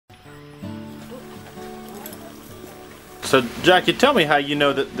So Jackie, tell me how you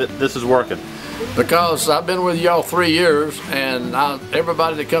know that this is working. Because I've been with y'all 3 years, and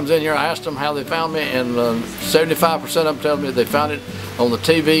everybody that comes in here, I asked them how they found me, and 75% of them tell me they found it on the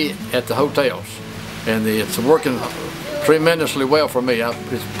TV at the hotels. And it's working tremendously well for me.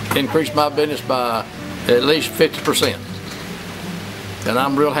 It's increased my business by at least 50%. And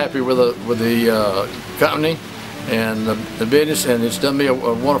I'm real happy with the company and the business, and it's done me a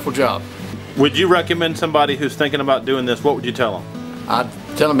wonderful job. Would you recommend somebody who's thinking about doing this? What would you tell them? I'd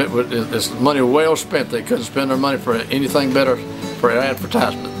tell them it's money well spent. They couldn't spend their money for anything better for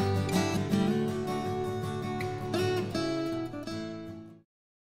advertisement.